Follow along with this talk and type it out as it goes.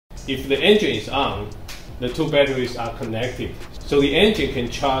if the engine is on, the two batteries are connected. So the engine can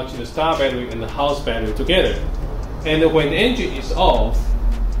charge the start battery and the house battery together. And when the engine is off,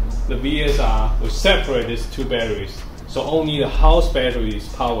 the VSR will separate these two batteries. So only the house battery's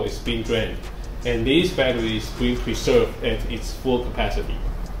power is being drained, and these batteries being preserved at its full capacity.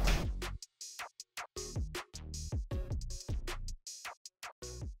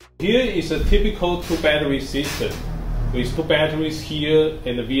 Here is a typical two-battery system, with two batteries here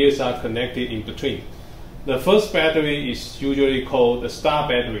and the VSR connected in between. The first battery is usually called the start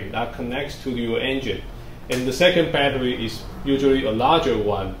battery that connects to your engine, and the second battery is usually a larger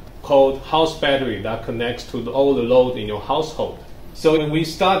one called house battery that connects to all the load in your household. So when we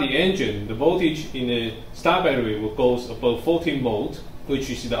start the engine, the voltage in the start battery will go above 14 volts, which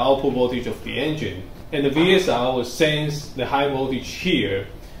is the output voltage of the engine, and the VSR will sense the high voltage here,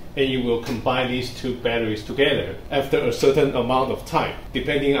 and you will combine these two batteries together after a certain amount of time,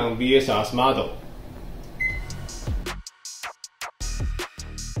 depending on VSR's model.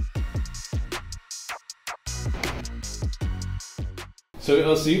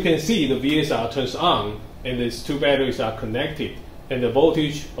 So as you can see, the VSR turns on and these two batteries are connected, and the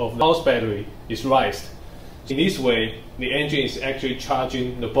voltage of the house battery is raised. In this way, the engine is actually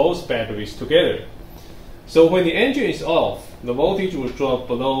charging the both batteries together. So when the engine is off, the voltage will drop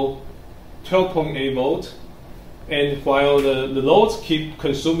below 12.8 volts, and while the loads keep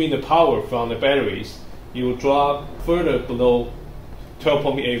consuming the power from the batteries, it will drop further below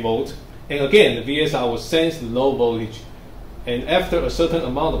 12.8 volts. And again, the VSR will sense the low voltage, and after a certain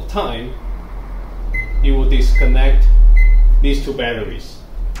amount of time, it will disconnect these two batteries.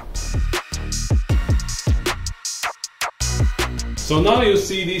 So now you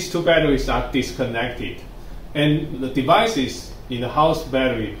see these two batteries are disconnected, and the devices in the house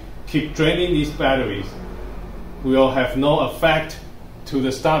battery keep draining these batteries. Will have no effect to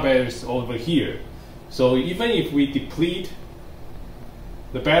the start batteries over here. So even if we deplete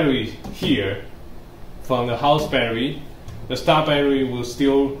the battery here from the house battery, the start battery will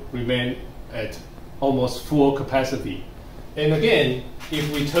still remain at almost full capacity. And again,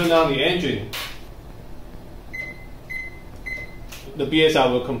 if we turn on the engine, the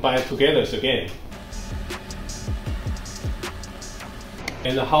VSR will combine together again.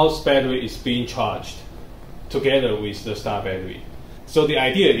 And the house battery is being charged together with the start battery. So the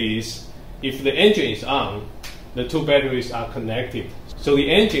idea is, if the engine is on, the two batteries are connected. So the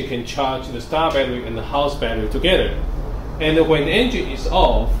engine can charge the start battery and the house battery together. And when the engine is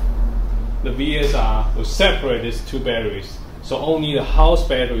off, the VSR will separate these two batteries. So only the house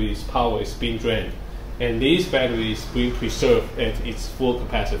battery's power is being drained, and these batteries being preserved at its full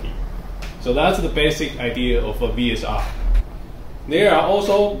capacity. So that's the basic idea of a VSR. There are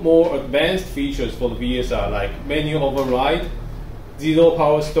also more advanced features for the VSR, like manual override, zero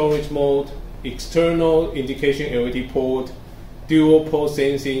power storage mode, external indication LED port, dual port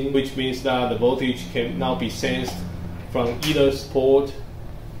sensing, which means that the voltage can now be sensed from either port,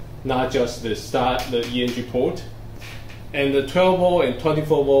 not just the ENG port, and the 12 volt and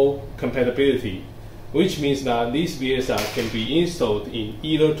 24 volt compatibility, which means that this VSR can be installed in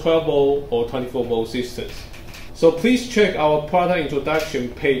either 12 volt or 24 volt systems. So please check our product introduction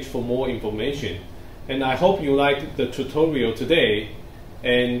page for more information. And I hope you liked the tutorial today,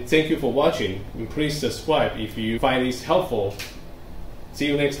 and thank you for watching. And please subscribe if you find this helpful. See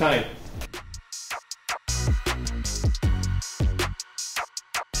you next time.